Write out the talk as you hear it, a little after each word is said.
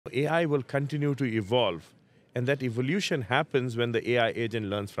AI will continue to evolve, and that evolution happens when the AI agent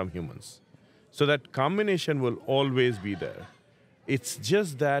learns from humans. So that combination will always be there. It's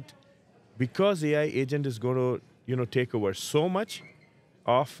just that because AI agent is going to, take over so much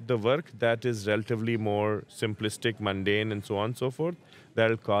of the work that is relatively more simplistic, mundane, and so on and so forth,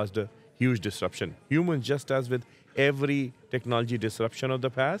 that'll cause a huge disruption. Humans, just as with every technology disruption of the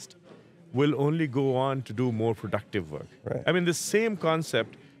past, will only go on to do more productive work. Right. I mean, the same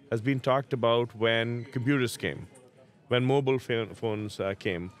concept has been talked about when computers came, when mobile phones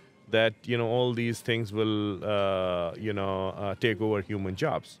came, that all these things will take over human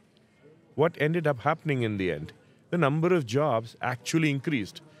jobs. What ended up happening in the end? The number of jobs actually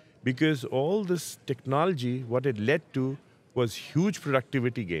increased because all this technology, what it led to was huge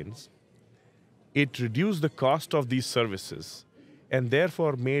productivity gains. It reduced the cost of these services and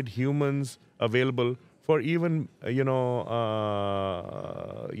therefore made humans available for even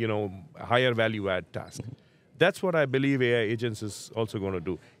higher value add tasks. That's what I believe AI agents is also going to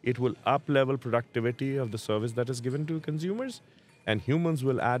do. It will up-level productivity of the service that is given to consumers, and humans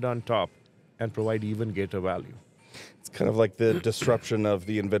will add on top and provide even greater value. It's kind of like the disruption of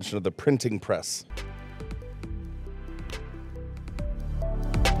the invention of the printing press.